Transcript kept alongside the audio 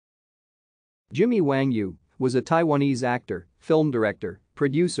Jimmy Wang Yu was a Taiwanese actor, film director,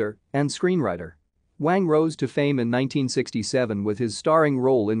 producer, and screenwriter. Wang rose to fame in 1967 with his starring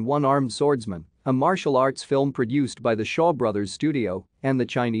role in One-Armed Swordsman, a martial arts film produced by the Shaw Brothers Studio and the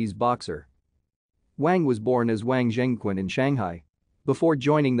Chinese boxer. Wang was born as Wang Zhengquan in Shanghai. Before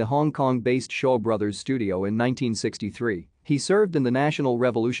joining the Hong Kong-based Shaw Brothers Studio in 1963, he served in the National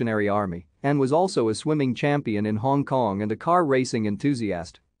Revolutionary Army and was also a swimming champion in Hong Kong and a car racing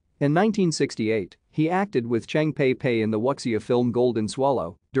enthusiast. In 1968, he acted with Cheng Pei in the wuxia film Golden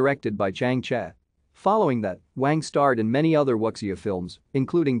Swallow, directed by Chang Che. Following that, Wang starred in many other wuxia films,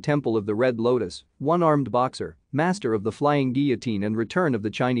 including Temple of the Red Lotus, One-Armed Boxer, Master of the Flying Guillotine and Return of the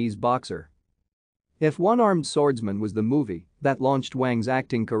Chinese Boxer. If One-Armed Swordsman was the movie that launched Wang's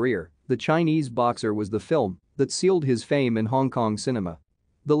acting career, The Chinese Boxer was the film that sealed his fame in Hong Kong cinema.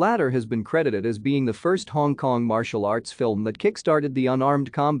 The latter has been credited as being the first Hong Kong martial arts film that kick-started the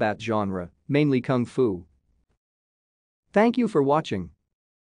unarmed combat genre, mainly kung fu. Thank you for watching.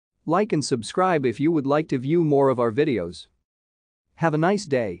 Like and subscribe if you would like to view more of our videos. Have a nice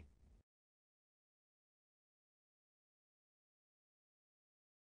day.